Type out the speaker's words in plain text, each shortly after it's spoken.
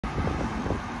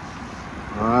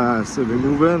Alright, so we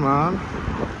moving, man.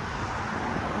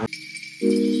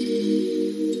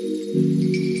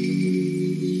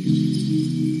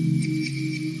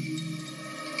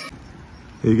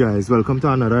 Hey guys, welcome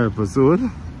to another episode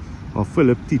of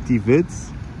Philip TT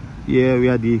Vids. Here we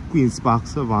are at the Queen's Park,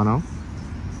 Savannah,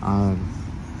 and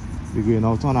we're going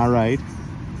out on a ride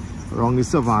around the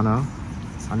Savannah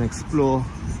and explore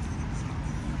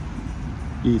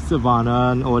the Savannah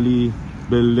and all the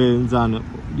buildings and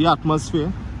the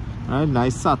atmosphere. Right,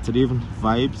 nice Saturday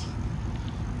vibes,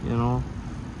 you know.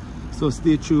 So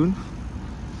stay tuned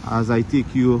as I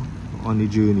take you on the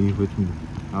journey with me.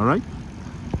 Alright?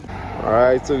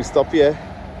 Alright, so we stop here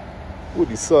with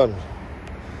the sun.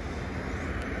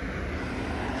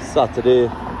 Saturday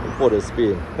before the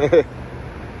Spain.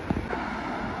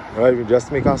 Alright, we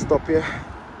just make a stop here.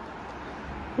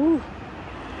 Whew.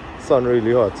 Sun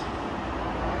really hot.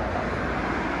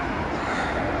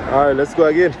 Alright, let's go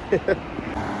again.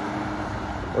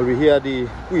 Well, we're here at the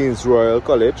Queen's Royal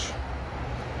College,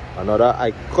 another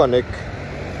iconic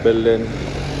building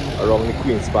around the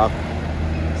Queen's Park,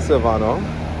 Savannah.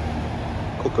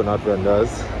 Coconut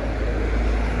vendors.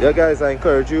 Yeah guys, I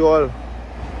encourage you all,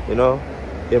 you know,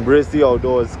 embrace the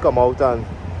outdoors, come out and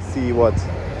see what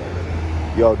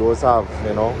the outdoors have,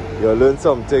 you know. You learn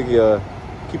something, you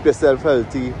keep yourself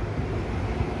healthy,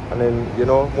 and then, you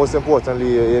know, most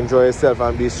importantly, you enjoy yourself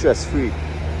and be stress free,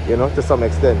 you know, to some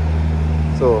extent.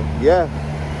 So yeah,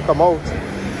 come out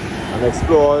and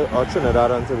explore our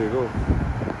Trinidad and Tobago.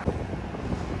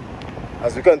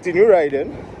 As we continue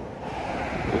riding,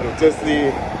 you notice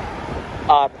the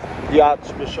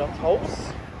Archbishop's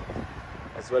house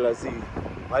as well as the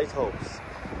White House.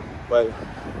 Well,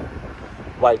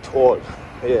 Whitehall.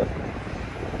 Yeah.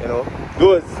 You know,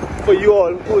 those for you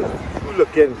all who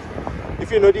looking,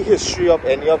 if you know the history of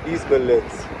any of these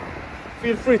buildings,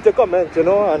 feel free to comment, you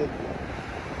know, and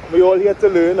we're all here to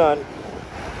learn. And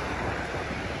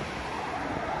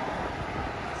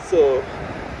so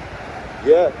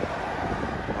yeah,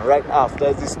 right after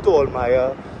is the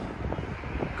Stallmeyer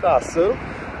Castle.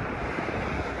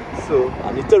 So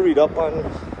I need to read up and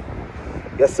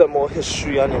get some more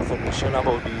history and information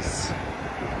about these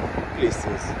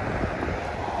places.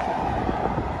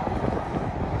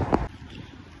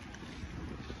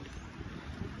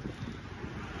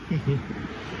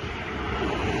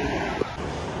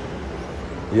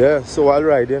 Yeah, so while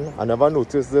riding, I never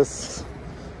noticed this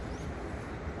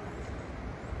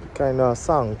kind of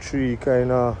sanctuary,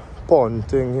 kind of pond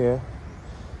thing here.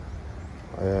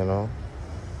 You know,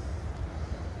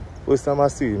 first time I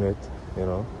seen it. You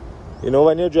know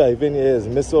when you're driving here, it's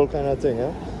miss all kind of thing,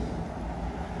 yeah.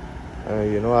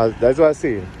 You know, that's what I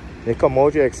say. You come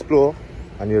out, you explore,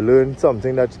 and you learn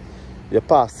something that you're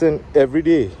passing every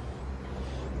day.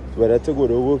 Whether to go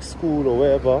to work, school, or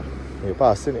wherever, you're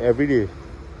passing every day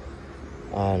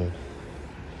and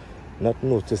not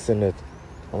noticing it.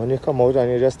 And when you come out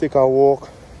and you just take a walk,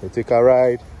 you take a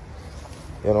ride,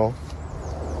 you know,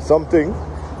 something,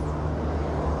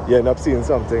 you end up seeing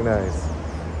something nice.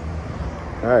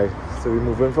 Alright, so we're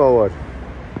moving forward.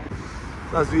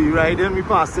 As we ride in, we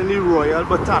passing the Royal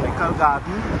Botanical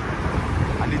Garden.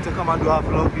 I need to come and do a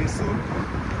vlog here soon.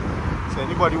 So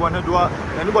anybody wanna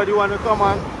come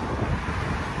and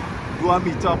do a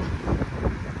meetup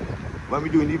when we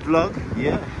doing the vlog,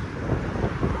 yeah.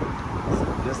 So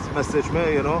just message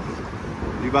me, you know,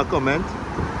 leave a comment.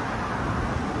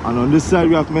 And on this side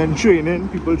we have men training,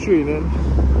 people training.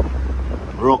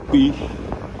 Rugby.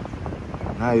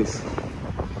 Nice.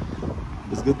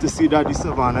 It's good to see that the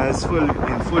Savannah is in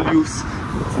full use.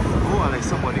 Oh, I like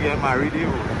somebody getting married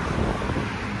here.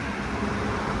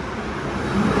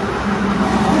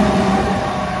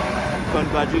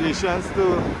 Congratulations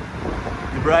to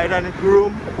the bride and the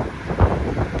groom.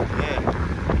 Yeah.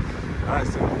 Alright,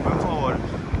 so moving forward.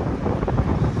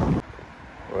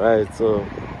 Alright, so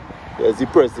there's the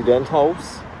president's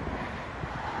house.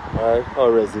 Alright,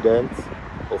 our residence,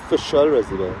 official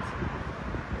residence.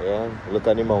 Yeah, look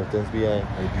at the mountains behind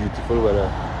and beautiful weather.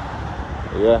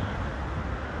 Yeah,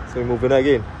 so we're moving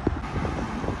again.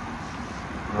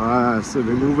 Alright, so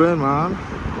we're moving, man.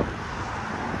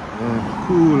 Yeah,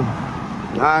 cool,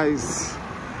 nice.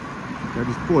 That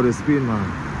is Port of Spain, man.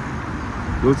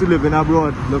 Those who living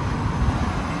abroad, look.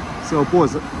 So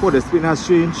Port of Spain has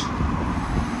changed.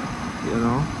 You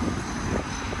know.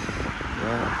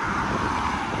 Yeah.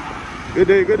 Good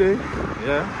day, good day.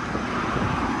 Yeah.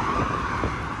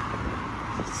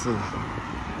 So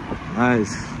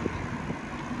nice.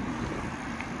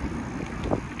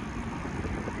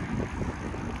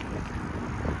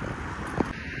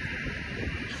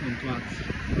 Some parts.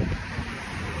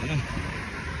 Yeah.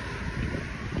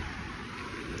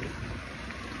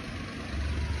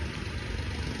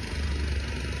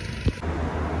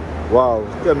 Wow,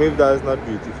 tell me if that is not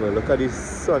beautiful. Look at this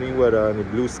sunny weather and the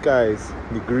blue skies,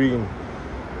 the green,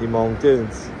 the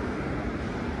mountains.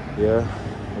 Yeah,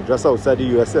 we're just outside the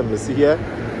US Embassy here.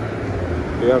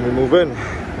 Yeah, we're moving.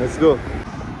 Let's go.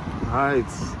 Alright,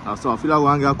 so I feel like I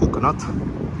want to get a coconut.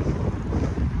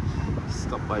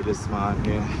 Stop by this man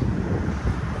here.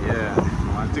 Yeah, I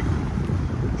want to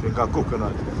drink a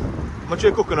coconut. How much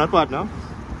your coconut partner?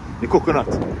 The coconut.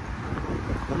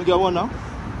 Let me get one now.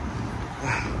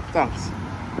 Thanks.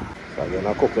 So I'm getting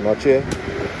a coconut here.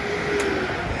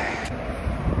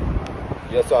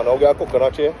 Yes, so I now get a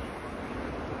coconut here.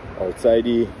 Outside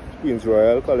the Queen's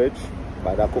Royal College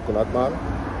by that coconut man.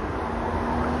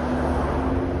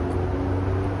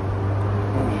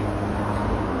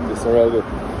 This is real good.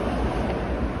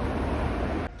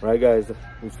 Right guys,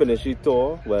 we finished the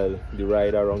tour, well the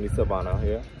ride around the Savannah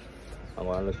here. I'm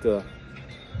going to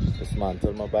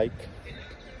dismantle my bike,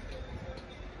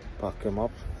 pack him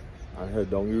up and head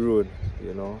down the road.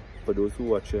 You know, for those who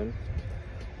are watching,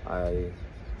 I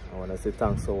want to say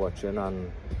thanks for watching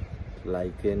and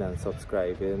liking and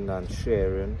subscribing and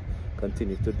sharing.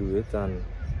 Continue to do it and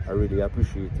I really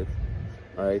appreciate it.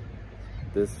 Alright,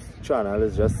 this channel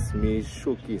is just me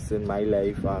showcasing my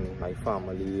life and my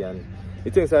family and the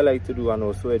things I like to do, and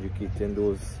also educating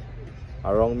those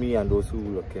around me and those who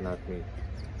are looking at me.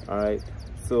 Alright,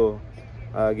 so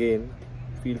again,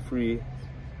 feel free,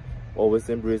 always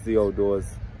embrace the outdoors.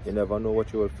 You never know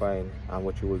what you will find and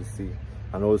what you will see,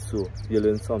 and also you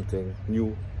learn something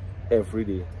new every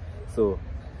day. So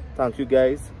thank you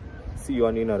guys, see you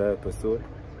on another episode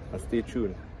and stay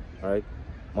tuned. Alright,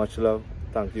 much love,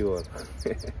 thank you all.